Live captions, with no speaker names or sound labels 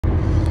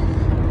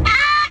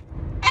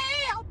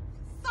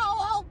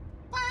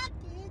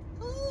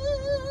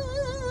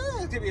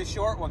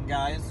short one,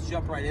 guys. Let's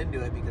jump right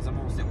into it because I'm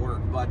almost at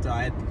work. But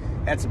I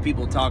had some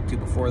people to talk to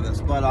before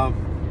this. But,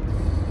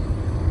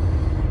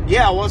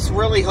 yeah, what's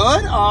really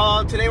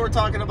hood? Today we're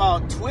talking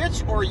about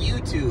Twitch or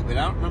YouTube. And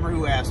I don't remember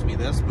who asked me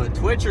this, but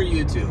Twitch or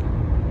YouTube?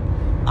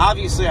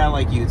 Obviously, I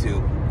like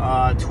YouTube.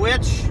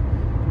 Twitch,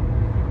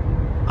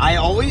 I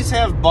always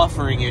have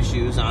buffering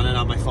issues on it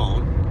on my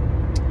phone.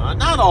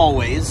 Not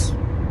always,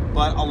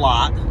 but a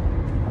lot.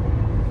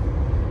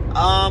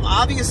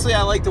 Obviously,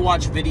 I like to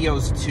watch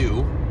videos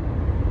too.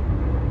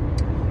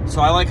 So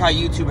I like how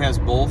YouTube has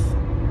both.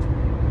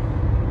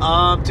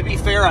 To be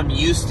fair, I'm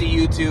used to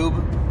YouTube,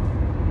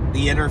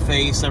 the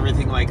interface,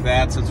 everything like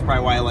that. So that's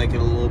probably why I like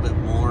it a little bit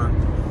more.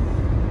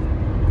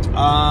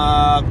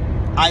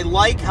 I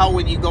like how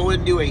when you go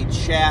into a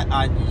chat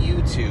on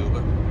YouTube,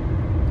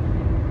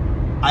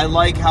 I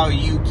like how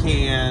you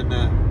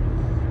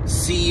can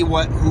see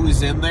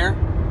who's in there.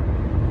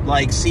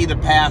 Like, see the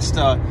past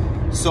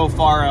so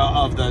far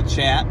of the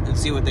chat and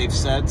see what they've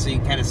said, so you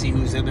can kind of see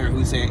who's in there,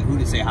 who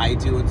to say hi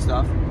to and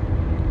stuff.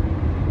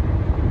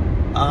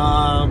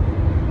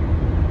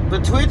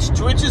 But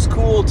Twitch is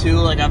cool too.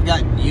 Like, I've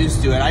gotten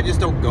used to it. I just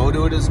don't go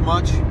to it as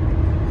much.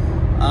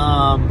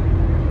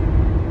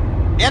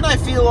 And I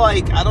feel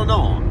like, I don't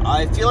know,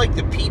 I feel like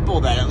the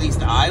people that at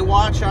least I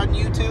watch on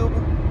YouTube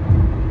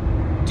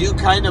do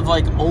kind of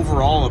like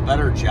overall a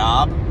better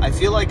job. I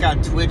feel like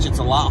on Twitch it's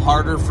a lot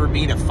harder for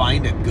me to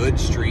find a good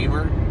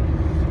streamer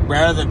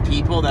rather than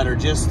people that are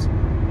just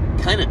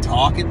kind of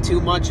talking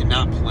too much and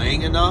not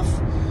playing enough.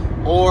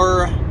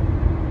 Or,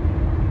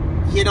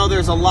 you know,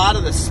 there's a lot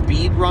of the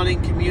speed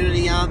running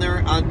community on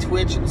there on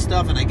Twitch and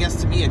stuff, and I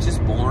guess to me it's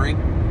just boring,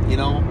 you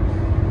know.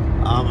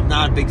 I'm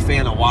not a big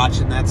fan of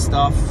watching that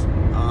stuff.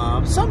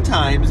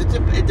 Sometimes it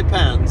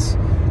depends,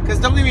 because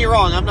don't get me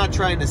wrong, I'm not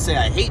trying to say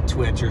I hate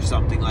Twitch or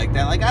something like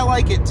that. Like, I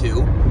like it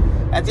too.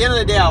 At the end of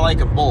the day, I like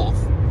them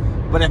both.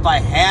 But if I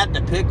had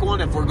to pick one,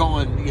 if we're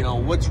going, you know,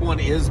 which one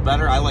is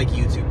better, I like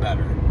YouTube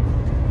better.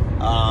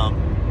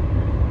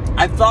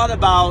 I've thought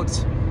about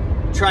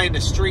trying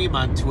to stream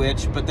on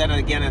Twitch, but then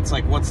again, it's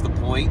like, what's the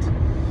point?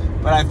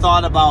 But I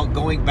thought about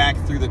going back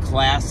through the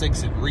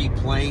classics and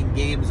replaying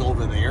games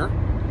over there.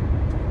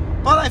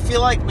 But I feel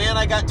like, man,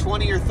 I got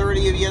 20 or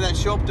 30 of you that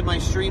show up to my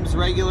streams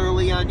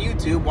regularly on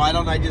YouTube. Why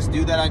don't I just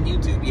do that on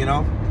YouTube, you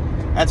know?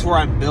 That's where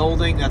I'm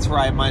building. That's where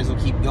I might as well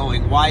keep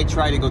going. Why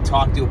try to go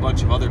talk to a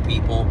bunch of other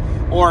people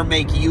or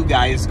make you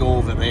guys go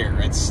over there?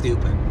 It's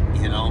stupid,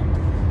 you know?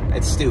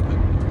 It's stupid.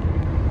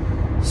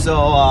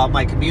 So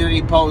my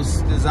community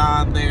post is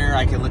on there.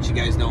 I can let you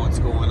guys know what's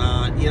going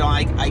on. You know,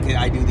 I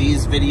do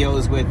these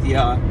videos with you.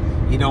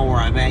 You know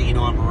where I'm at. You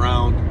know I'm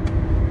around.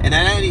 And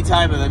at any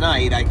time of the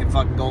night, I can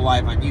fucking go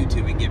live on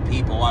YouTube and get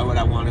people. Why would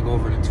I want to go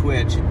over to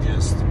Twitch and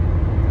just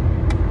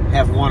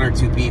have one or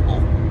two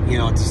people, you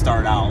know, to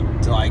start out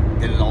until I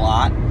did it a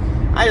lot?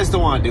 I just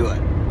don't want to do it.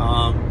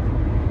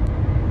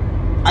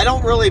 I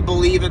don't really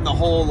believe in the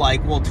whole,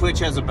 like, well, Twitch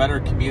has a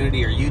better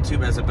community or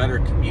YouTube has a better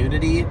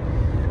community.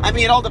 I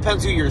mean, it all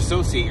depends who you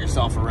associate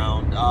yourself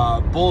around.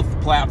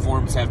 Both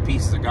platforms have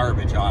pieces of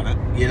garbage on it,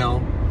 you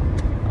know.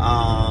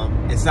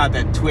 It's not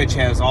that Twitch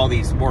has all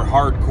these more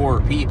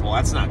hardcore people.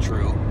 That's not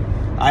true.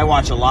 I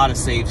watch a lot of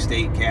save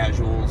state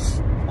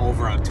casuals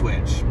over on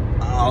Twitch.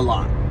 A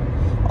lot.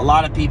 A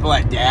lot of people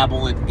that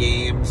dabble in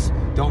games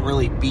don't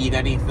really beat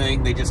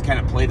anything. They just kind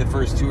of play the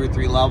first 2 or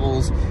 3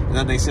 levels, and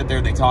then they sit there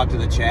and they talk to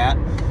the chat.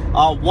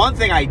 One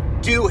thing I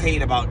do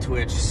hate about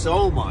Twitch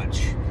so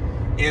much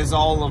is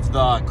all of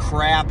the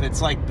crap.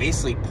 It's like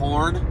basically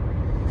porn.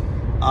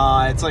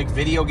 It's like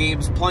video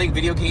games, playing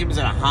video games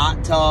in a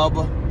hot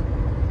tub,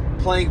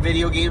 playing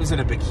video games in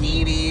a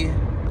bikini,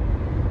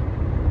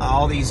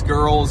 all these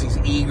girls, these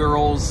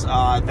e-girls,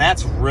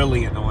 that's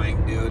really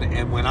annoying, dude.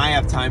 And when I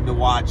have time to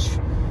watch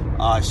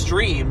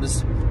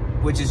streams,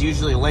 which is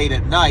usually late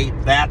at night,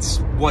 that's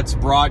what's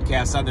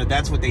broadcast on there.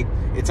 That's what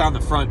it's on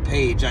the front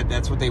page.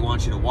 That's what they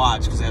want you to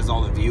watch, because it has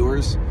all the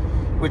viewers,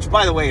 which,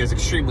 by the way, is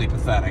extremely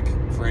pathetic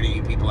for any of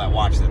you people that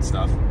watch that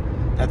stuff.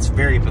 That's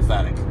very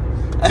pathetic.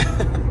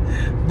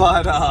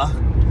 But,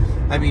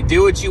 I mean,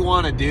 do what you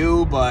want to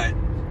do, but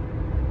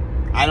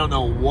I don't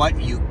know what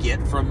you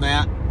get from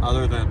that,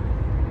 other than,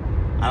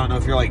 I don't know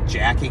if you're like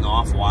jacking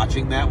off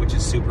watching that, which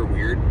is super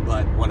weird,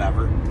 but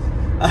whatever.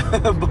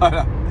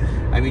 But,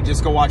 I mean,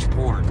 just go watch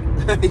porn.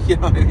 You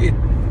know what I mean?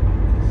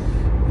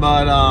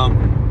 But,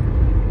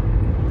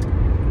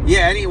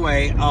 yeah,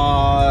 anyway,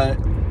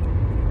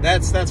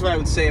 that's what I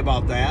would say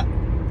about that.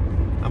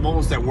 I'm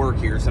almost at work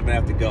here, so I'm going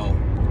to have to go.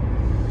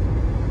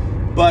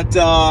 But,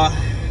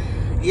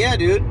 yeah,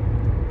 dude.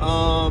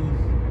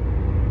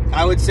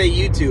 I would say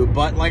YouTube,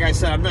 but like I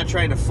said, I'm not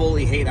trying to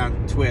fully hate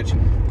on Twitch.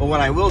 But what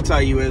I will tell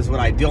you is,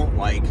 what I don't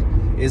like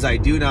is I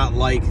do not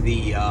like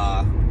the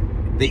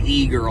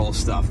e-girl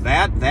stuff.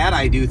 That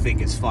I do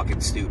think is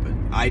fucking stupid.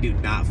 I do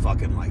not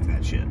fucking like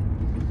that shit.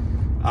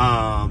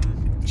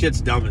 Shit's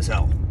dumb as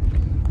hell.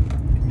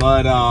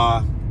 But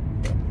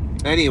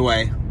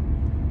anyway,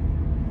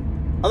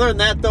 other than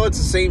that though, it's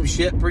the same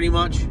shit pretty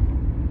much.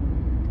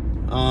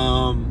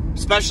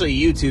 Especially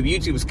YouTube.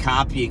 YouTube is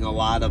copying a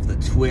lot of the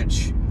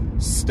Twitch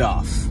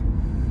stuff.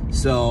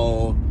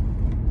 So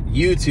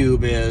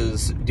YouTube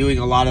is doing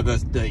a lot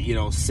of the you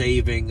know,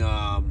 saving,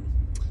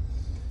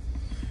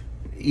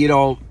 you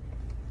know,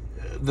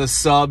 the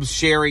subs,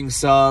 sharing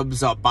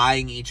subs,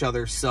 buying each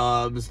other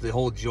subs, the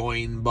whole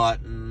join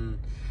button.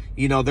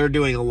 You know, they're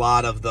doing a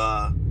lot of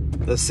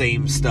the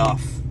same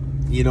stuff.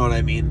 You know what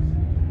I mean?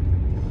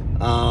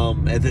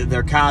 And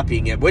they're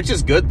copying it, which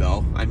is good,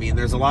 though. I mean,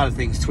 there's a lot of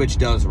things Twitch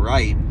does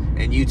right,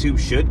 and YouTube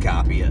should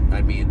copy it.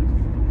 I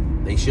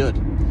mean, they should.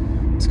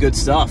 It's good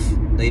stuff.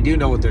 They do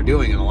know what they're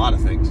doing in a lot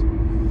of things.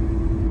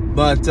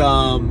 But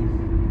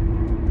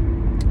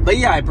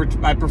yeah, I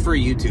prefer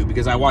YouTube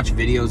because I watch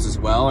videos as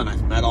well, and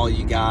I've met all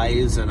you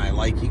guys, and I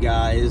like you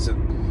guys.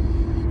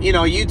 And, you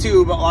know,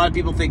 YouTube, a lot of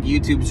people think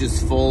YouTube's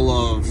just full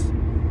of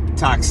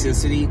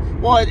toxicity.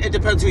 Well, it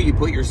depends who you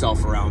put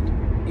yourself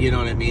around. You know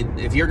what I mean?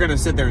 If you're going to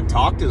sit there and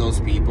talk to those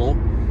people,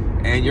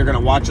 and you're going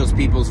to watch those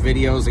people's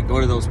videos and go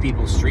to those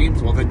people's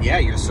streams, well, then, yeah,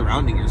 you're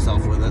surrounding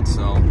yourself with it.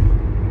 So,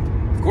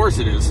 of course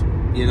it is,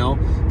 you know?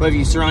 But if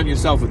you surround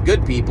yourself with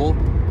good people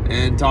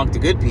and talk to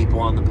good people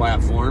on the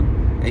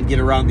platform and get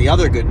around the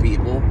other good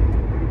people,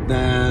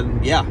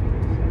 then, yeah.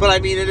 But, I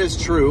mean, it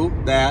is true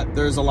that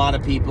there's a lot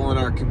of people in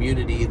our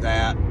community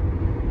that,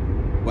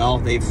 well,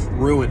 they've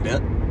ruined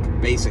it,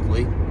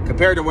 basically,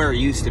 compared to where it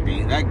used to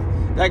be.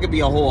 That could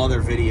be a whole other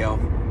video.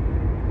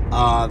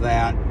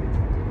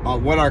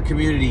 What our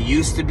community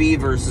used to be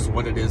versus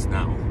what it is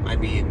now. I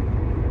mean,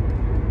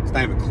 it's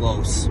not even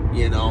close,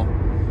 you know.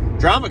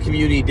 Drama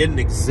community didn't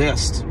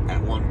exist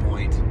at one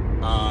point.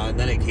 And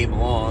then it came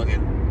along,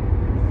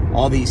 and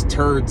all these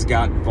turds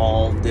got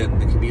involved in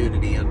the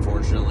community,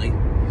 unfortunately.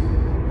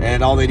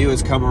 And all they do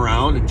is come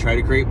around and try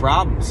to create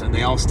problems. And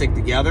they all stick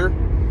together,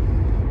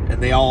 and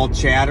they all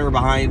chatter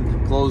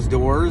behind closed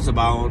doors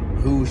about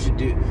who should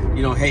do,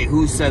 you know, hey,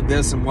 who said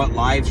this and what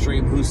live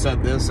stream, who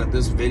said this at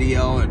this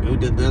video, and who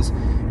did this.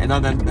 And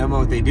then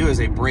what they do is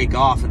they break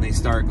off and they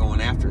start going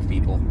after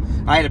people.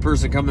 I had a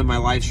person come in my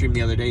live stream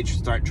the other day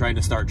trying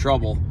to start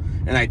trouble,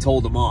 and I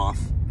told him off.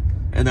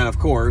 And then, of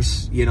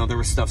course, you know, there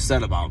was stuff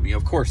said about me.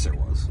 Of course there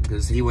was,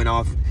 because he went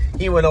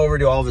over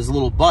to all of his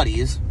little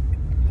buddies.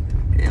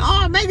 And,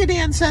 oh,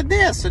 Megadan said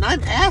this, and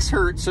I'm ass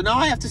hurt, so now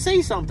I have to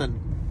say something.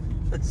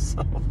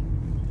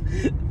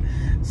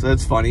 So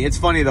it's funny. It's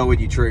funny, though, when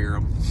you trigger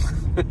them.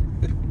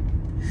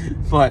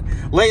 But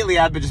lately,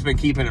 I've just been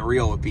keeping it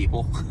real with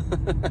people.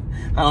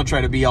 I don't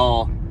try to be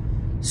all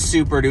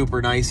super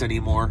duper nice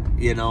anymore.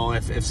 You know,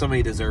 if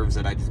somebody deserves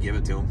it, I just give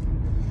it to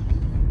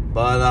them.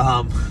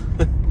 But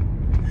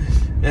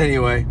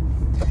anyway,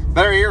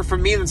 better hear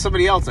from me than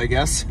somebody else, I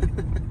guess.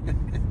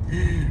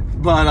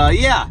 But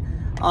yeah,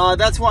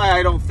 that's why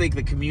I don't think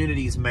the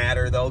communities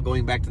matter, though.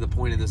 Going back to the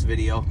point of this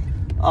video.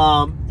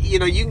 You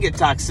know, you can get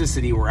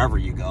toxicity wherever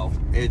you go.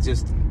 It's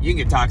just, you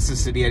can get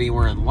toxicity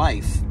anywhere in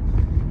life.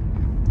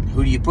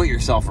 Who do you put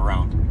yourself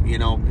around? You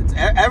know,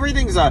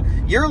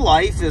 your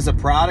life is a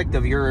product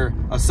of your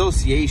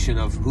association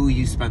of who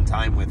you spend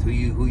time with, who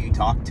you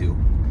talk to.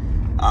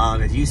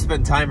 If you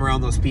spend time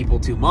around those people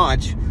too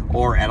much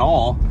or at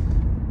all,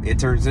 it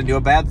turns into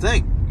a bad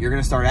thing. You're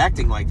going to start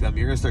acting like them.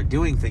 You're going to start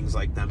doing things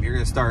like them. You're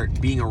going to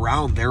start being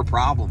around their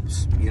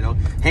problems. You know,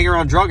 hang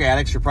around drug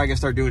addicts, you're probably going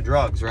to start doing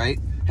drugs, right?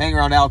 Hang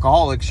around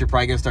alcoholics, you're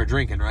probably going to start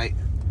drinking, right?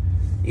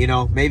 You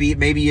know, maybe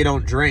you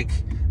don't drink,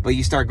 but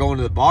you start going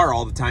to the bar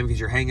all the time because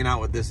you're hanging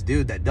out with this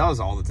dude that does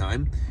all the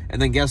time.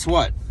 And then guess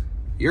what?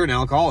 You're an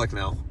alcoholic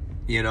now,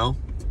 you know?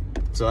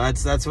 So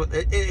that's what,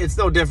 it's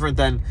no different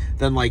than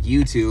like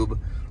YouTube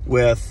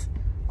with,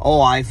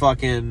 oh, I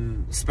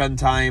fucking spend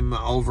time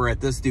over at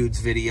this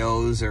dude's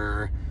videos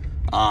or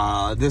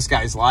this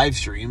guy's live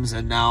streams,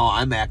 and now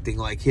I'm acting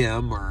like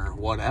him or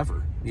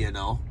whatever, you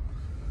know?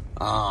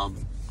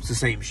 It's the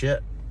same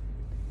shit.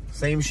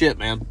 Same shit,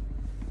 man.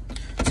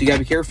 So you gotta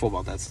be careful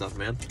about that stuff,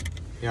 man.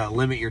 You gotta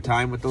limit your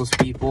time with those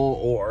people,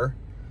 or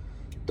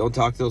don't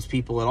talk to those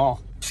people at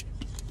all.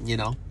 You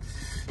know?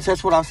 So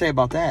that's what I'll say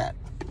about that.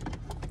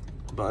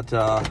 But,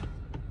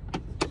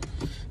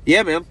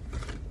 yeah, man.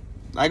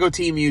 I go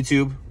team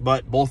YouTube,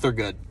 but both are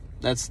good.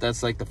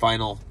 That's like the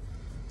final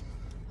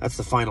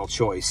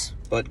choice.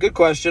 But good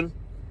question.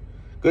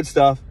 Good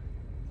stuff.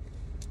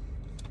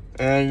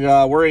 And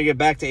we're going to get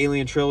back to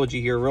Alien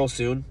Trilogy here real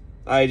soon.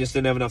 I just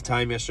didn't have enough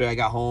time yesterday. I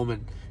got home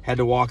and had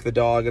to walk the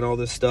dog and all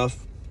this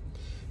stuff.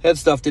 Had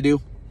stuff to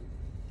do.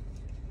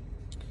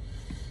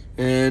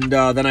 And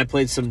then I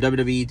played some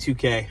WWE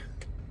 2K.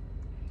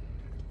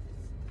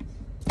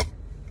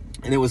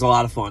 And it was a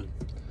lot of fun.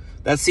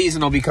 That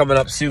season will be coming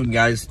up soon,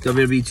 guys.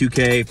 WWE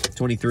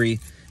 2K23,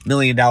 $1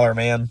 Million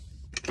Man.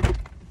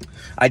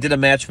 I did a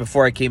match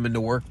before I came into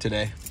work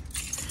today.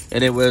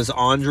 And it was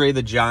Andre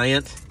the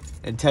Giant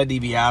and Ted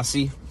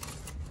DiBiase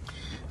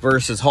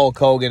versus Hulk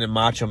Hogan and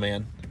Macho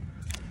Man.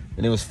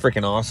 And it was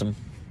freaking awesome.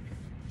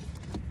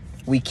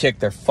 We kicked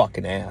their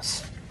fucking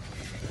ass.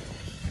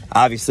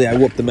 Obviously, I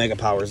whooped the Mega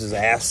Powers'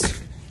 ass.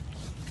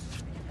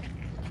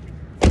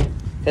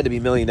 Had to be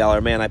 $1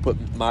 Million Man. I put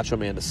Macho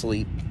Man to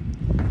sleep.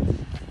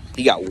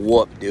 He got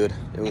whooped, dude.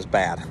 It was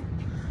bad.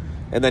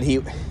 And then he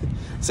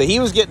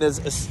was getting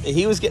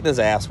his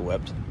ass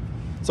whipped.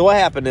 So what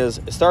happened is,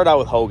 it started out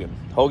with Hogan.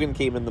 Hogan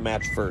came in the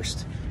match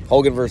first.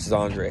 Hogan versus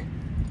Andre.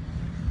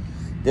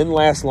 Didn't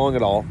last long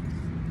at all.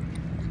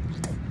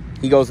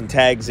 He goes and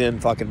tags in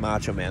fucking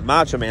Macho Man.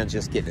 Macho Man's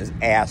just getting his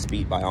ass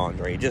beat by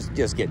Andre. Just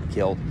getting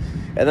killed.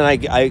 And then I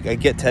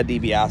get Ted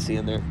DiBiase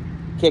in there,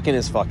 kicking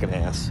his fucking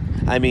ass.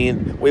 I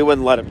mean, we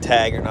wouldn't let him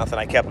tag or nothing.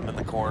 I kept him in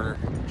the corner,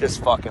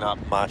 just fucking up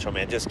Macho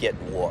Man, just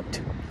getting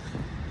whooped.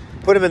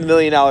 Put him in the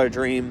 $1 Million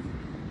Dream.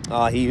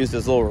 He used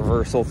his little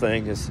reversal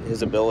thing,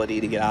 his ability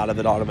to get out of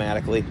it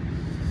automatically,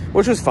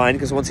 which was fine,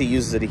 because once he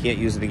uses it, he can't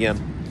use it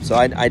again. So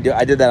I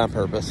did that on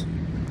purpose.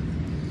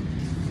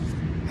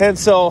 And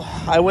so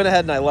I went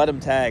ahead and I let him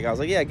tag. I was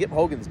like, yeah, get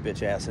Hogan's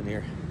bitch ass in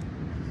here.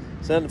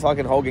 So then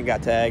fucking Hogan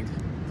got tagged.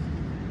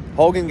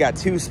 Hogan got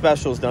 2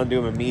 specials done to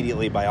him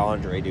immediately by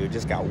Andre, dude.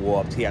 Just got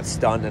whooped. He got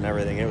stunned and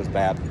everything. It was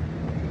bad.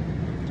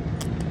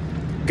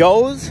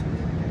 Goes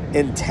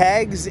and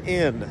tags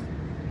in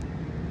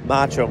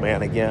Macho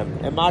Man again.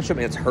 And Macho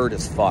Man's hurt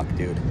as fuck,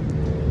 dude.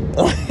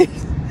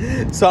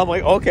 So I'm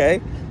like, okay,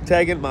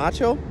 tag in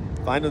Macho?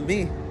 Fine with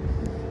me.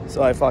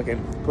 So I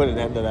fucking put an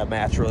end to that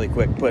match really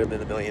quick. Put him in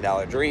the $1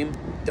 Million Dream.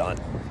 Done.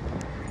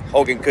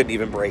 Hogan couldn't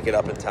even break it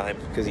up in time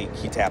because he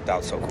tapped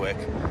out so quick.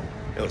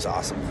 It was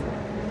awesome.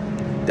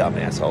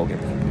 Dumbass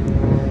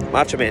Hogan.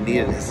 Macho Man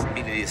needed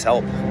his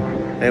help.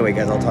 Anyway,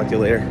 guys, I'll talk to you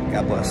later.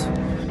 God bless.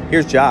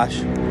 Here's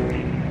Josh.